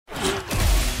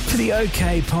the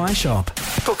OK Pie Shop.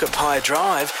 Book a pie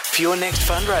drive for your next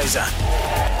fundraiser.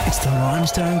 It's the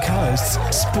Limestone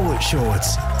Coast's Sport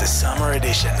Shorts, the summer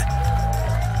edition.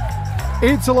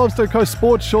 It's a Limestone Coast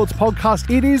Sports Shorts podcast.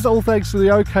 It is all thanks to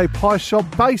the OK Pie Shop.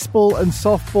 Baseball and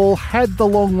softball had the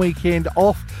long weekend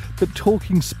off, but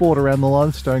talking sport around the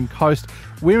Limestone Coast,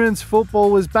 women's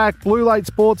football was back. Blue Lake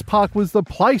Sports Park was the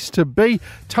place to be.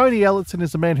 Tony Ellison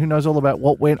is the man who knows all about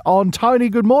what went on. Tony,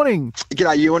 good morning.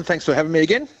 G'day, Ewan. Thanks for having me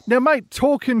again. Now, mate,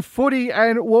 talking footy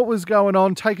and what was going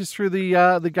on, take us through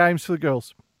the games for the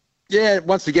girls. Yeah,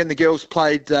 once again, the girls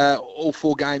played all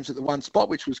four games at the one spot,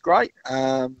 which was great.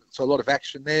 So a lot of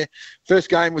action there. First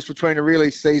game was between a really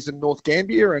seasoned North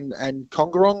Gambier and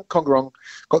Coongarong. Coongarong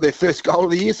got their first goal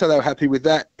of the year, so they were happy with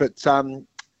that. But,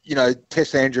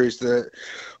 Tess Andrews, I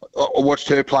watched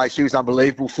her play. She was an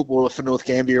unbelievable footballer for North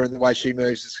Gambier, and the way she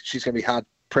moves, she's going to be hard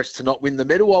pressed to not win the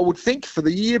medal, I would think, for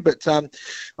the year. But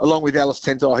along with Alice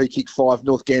Tentai, who kicked 5,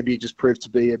 North Gambier just proved to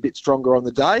be a bit stronger on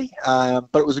the day.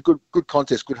 But it was a good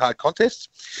contest, good hard contest.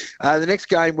 The next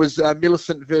game was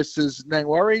Millicent versus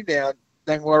Nangwarry. Now,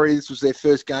 Nangwarry, this was their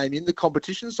first game in the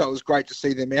competition, so it was great to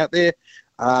see them out there.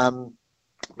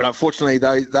 But unfortunately,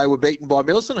 they were beaten by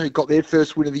Millicent, who got their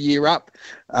first win of the year up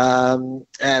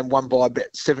and won by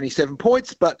about 77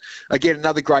 points. But again,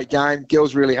 another great game.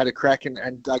 Girls really had a crack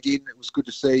and dug in. It was good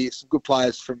to see some good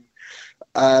players from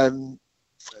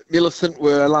Millicent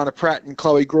were Alana Pratt and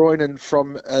Chloe Groyne, and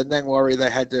from Nangwarry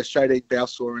they had Shadeen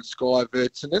Balsaw and Sky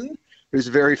Vertinen, who's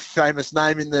a very famous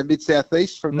name in the Mid-South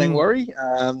East from Nangwarry.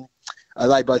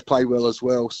 They both played well as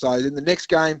well. So then the next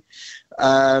game,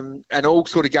 and all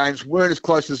sort of games weren't as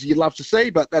close as you'd love to see,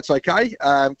 but that's okay.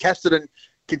 Casterton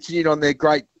continued on their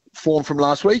great form from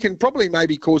last week and probably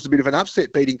maybe caused a bit of an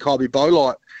upset, beating Kybe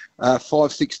Bowlight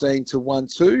 5-16 to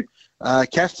 1-2.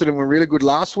 Casterton were really good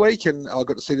last week, and I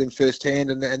got to see them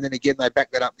firsthand, and then again they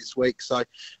backed that up this week. So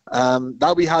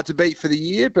they'll be hard to beat for the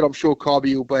year, but I'm sure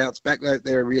Kybe will bounce back.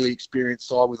 They're a really experienced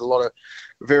side with a lot of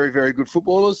very, very good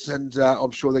footballers, and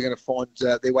I'm sure they're going to find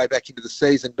their way back into the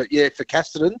season. But yeah, for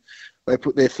Casterton, they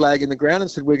put their flag in the ground and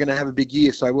said, we're going to have a big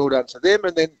year. So well done to them.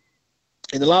 And then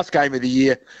in the last game of the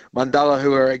year, Mundalla,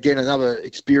 who are, again, another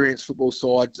experienced football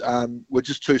side, were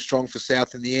just too strong for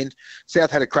South in the end.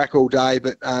 South had a crack all day,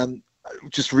 but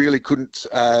just really couldn't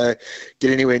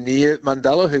get anywhere near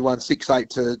Mundalla, who won 6-8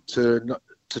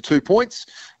 to 2 points.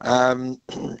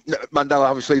 Mundalla,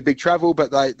 obviously, big travel,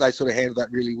 but they sort of handled that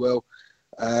really well.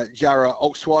 Jara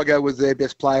Olsweiger was their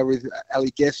best player with Ali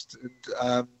Guest.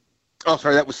 And,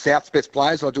 that was South's best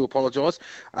players. I do apologise.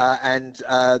 And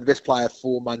the best player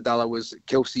for Mundalla was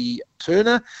Kelsey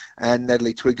Turner and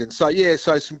Natalie Twigden.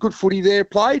 So some good footy there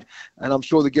played. And I'm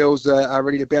sure the girls are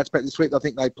ready to bounce back this week. I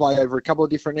think they play over a couple of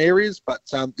different areas. But,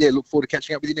 look forward to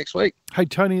catching up with you next week. Hey,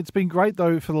 Tony, it's been great,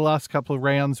 though, for the last couple of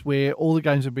rounds where all the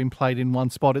games have been played in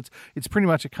one spot. It's pretty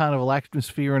much a carnival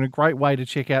atmosphere and a great way to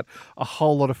check out a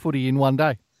whole lot of footy in one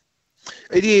day.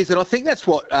 It is, and I think that's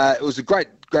what it was a great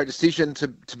decision to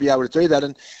be able to do that.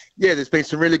 And yeah, there's been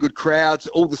some really good crowds.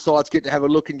 All the sides get to have a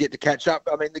look and get to catch up.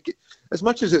 I mean, as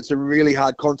much as it's a really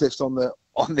hard contest on the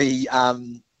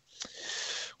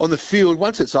field,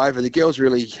 once it's over, the girls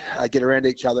really get around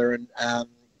each other and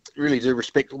really do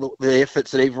respect the efforts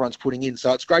that everyone's putting in.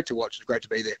 So it's great to watch. It's great to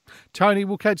be there. Tony,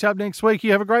 we'll catch up next week.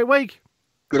 You have a great week.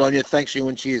 Good on you. Thanks, you,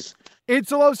 and cheers. It's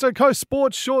the Limestone Coast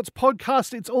Sports Shorts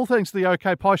podcast. It's all thanks to the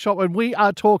OK Pie Shop, and we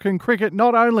are talking cricket.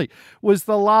 Not only was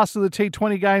the last of the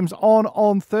T20 games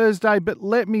on Thursday, but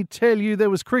let me tell you, there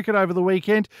was cricket over the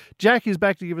weekend. Jack is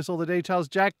back to give us all the details.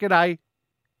 Jack, g'day.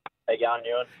 How you going,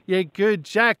 Ewan? Yeah, good.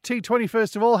 Jack, T20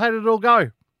 first of all, how did it all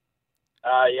go?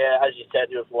 As you said,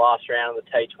 it was the last round of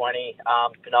the T20.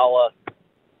 Penola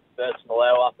versus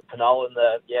Malel up at Penola, and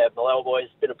Malel boys,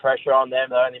 a bit of pressure on them.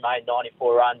 They only made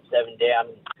 94 runs, 7 down.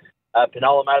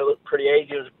 Penola made it look pretty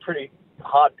easy. It was a pretty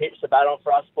hard pitch to bat on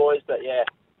for us boys, but yeah,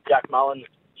 Jack Mullins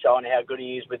showing how good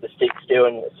he is with the stick still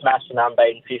and smashed an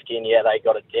unbeaten 50, and yeah, they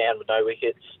got it down with no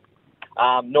wickets.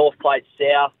 North played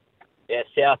South. Yeah,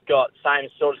 South got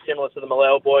similar to the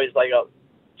Malel boys. They got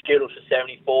Skittles for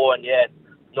 74, and yeah,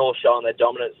 North showing their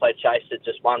dominance. They chased it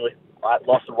just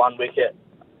loss of 1 wicket.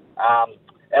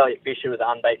 Elliot Fisher with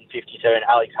an unbeaten 52, and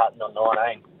Alex Hutton on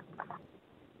 19.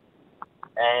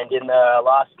 And in the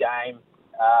last game,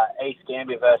 East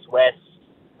Gambier versus West,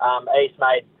 East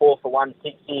made 4 for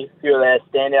 160. A few of their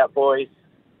standout boys.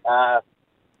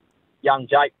 Young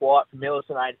Jake White from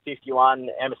Millicent made 51.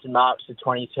 Emerson Marks for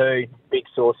 22. Big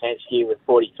Sauce Henschke with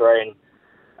 43.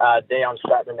 And Dion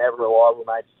Stratton, ever reliable,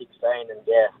 made 16. And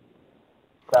yeah,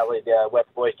 sadly the West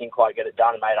boys didn't quite get it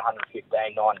done and made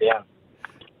 115, 9 down.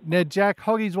 Now, Jack,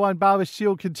 Hoggies Wine Barber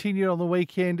Shield continued on the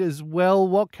weekend as well.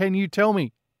 What can you tell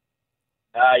me?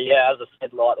 As I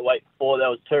said, like the week before, there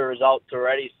was 2 results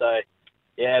already. So,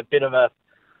 a bit of a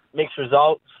mixed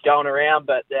results going around.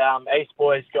 But East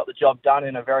boys got the job done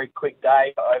in a very quick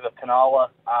day over Penola.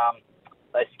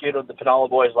 They skittled the Penola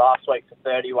boys last week to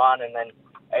 31, and then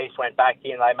East went back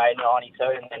in. They made 92,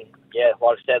 and then,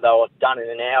 like I said, they were done in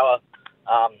an hour.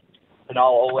 Penola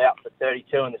all out for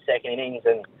 32 in the second innings,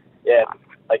 and,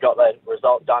 they got the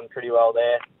result done pretty well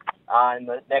there. In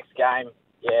the next game,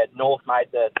 North made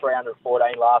the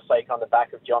 314 last week on the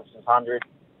back of Johnson's 100.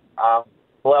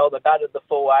 They batted the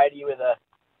full 80 with a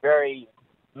very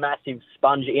massive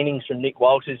sponge innings from Nick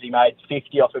Walters. He made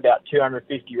 50 off about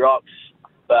 250 rocks.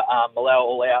 But Malel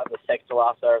all out in the second to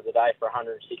last over of the day for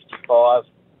 165.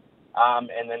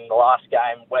 And then the last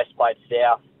game, West played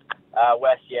South.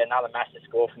 West, another massive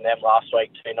score from them last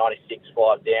week, 296,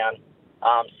 5 down.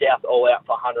 South all out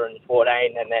for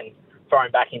 114, and then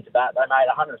throwing back into bat, they made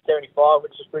 175,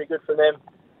 which is pretty good for them.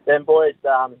 Them boys,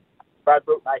 Brad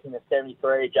Brook making the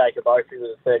 73, Jacob Oakley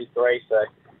with a 33. So,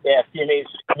 a few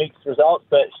mixed results,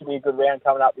 but it should be a good round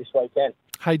coming up this weekend.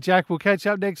 Hey, Jack, we'll catch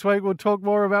up next week. We'll talk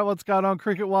more about what's going on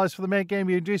cricket-wise for the Mount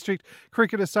Gambier District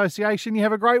Cricket Association. You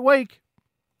have a great week.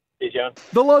 Cheers, John.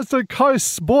 The Limestone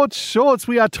Coast Sports Shorts.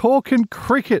 We are talking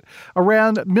cricket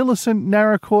around Millicent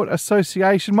Narracourt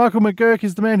Association. Michael McGurk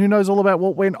is the man who knows all about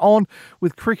what went on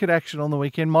with cricket action on the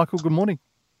weekend. Michael, good morning.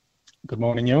 Good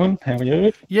morning, Ewan. How are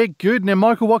you? Yeah, good. Now,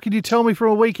 Michael, what can you tell me from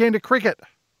a weekend of cricket?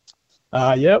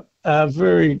 A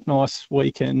very nice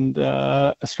weekend,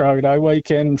 Australia Day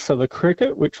weekend for the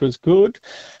cricket, which was good.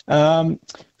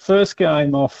 First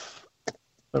game off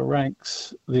the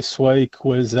ranks this week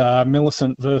was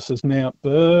Millicent versus Mount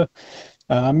Burr.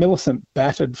 Millicent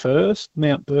batted first.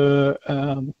 Mount Burr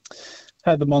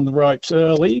had them on the ropes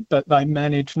early, but they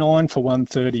managed 9 for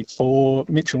 134.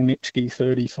 Mitchell Nitschke,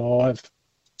 35,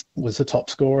 was the top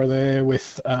scorer there,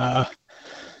 with the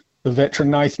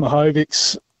veteran Nath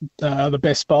Mahovics, the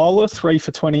best bowler, 3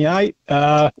 for 28.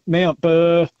 Mount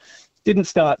Burr didn't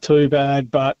start too bad,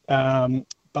 but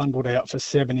bundled out for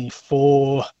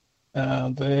 74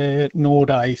 there.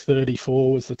 Norday,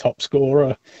 34, was the top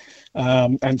scorer.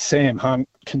 And Sam Hunt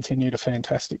continued a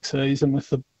fantastic season with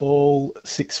the ball,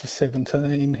 6 for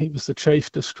 17. He was the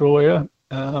chief destroyer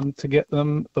to get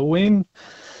them the win.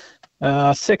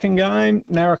 Second game,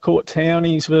 Narracourt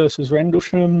Townies versus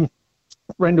Rendlesham.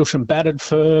 Rendlesham batted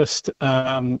first,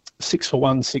 6 for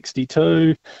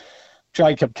 162.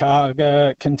 Jacob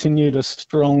Carger continued a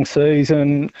strong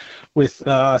season with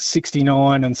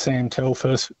 69, and Sam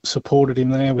Telfer supported him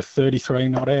there with 33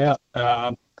 not out.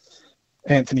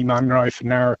 Anthony Munro for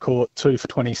Narracourt, 2 for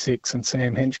 26, and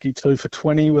Sam Henschke, 2 for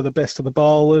 20, were the best of the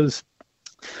bowlers.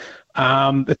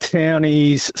 The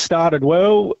Townies started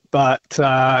well, but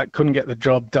couldn't get the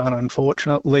job done,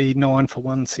 unfortunately. 9 for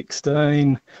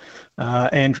 116.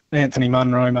 And Anthony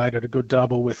Munro made it a good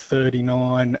double with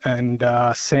 39. And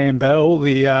Sam Bell,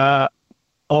 the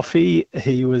offie,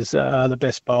 he was the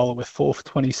best bowler with 4 for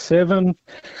 27.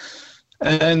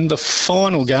 And the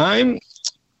final game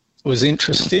was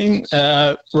interesting.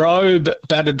 Robe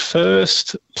batted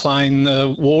first, playing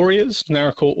the Warriors,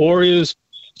 Narracourt Warriors.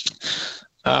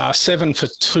 7 for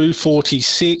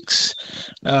 246.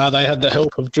 They had the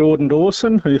help of Jordan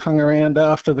Dawson, who hung around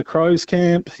after the Crows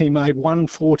camp. He made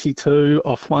 142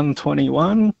 off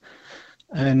 121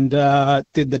 and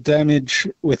did the damage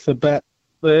with the bat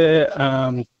there.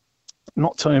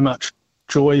 Not too much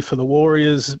joy for the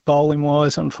Warriors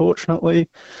bowling-wise, unfortunately.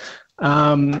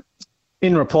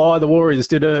 In reply, the Warriors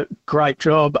did a great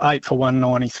job, 8 for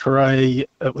 193.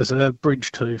 It was a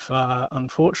bridge too far,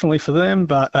 unfortunately, for them,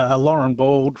 but Lauren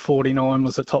Bald, 49,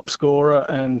 was the top scorer,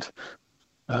 and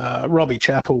Robbie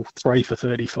Chappell, 3 for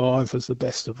 35, was the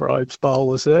best of Robe's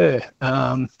bowlers there.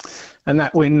 And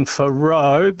that win for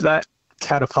Robe, that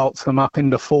catapults them up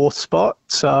into 4th spot.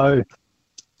 So,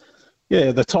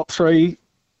 the top 3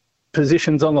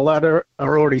 positions on the ladder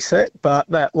are already set, but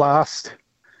that last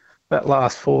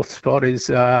 4th spot is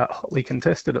hotly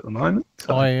contested at the moment.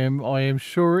 So. I am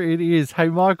sure it is. Hey,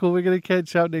 Michael, we're going to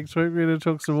catch up next week. We're going to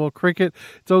talk some more cricket.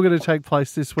 It's all going to take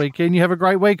place this weekend. You have a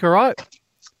great week, all right?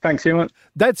 Thanks, Ewan.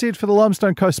 That's it for the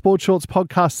Limestone Coast Sports Shorts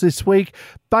podcast this week.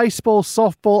 Baseball,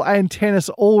 softball and tennis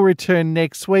all return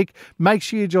next week. Make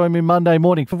sure you join me Monday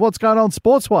morning for what's going on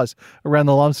sports-wise around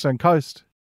the Limestone Coast.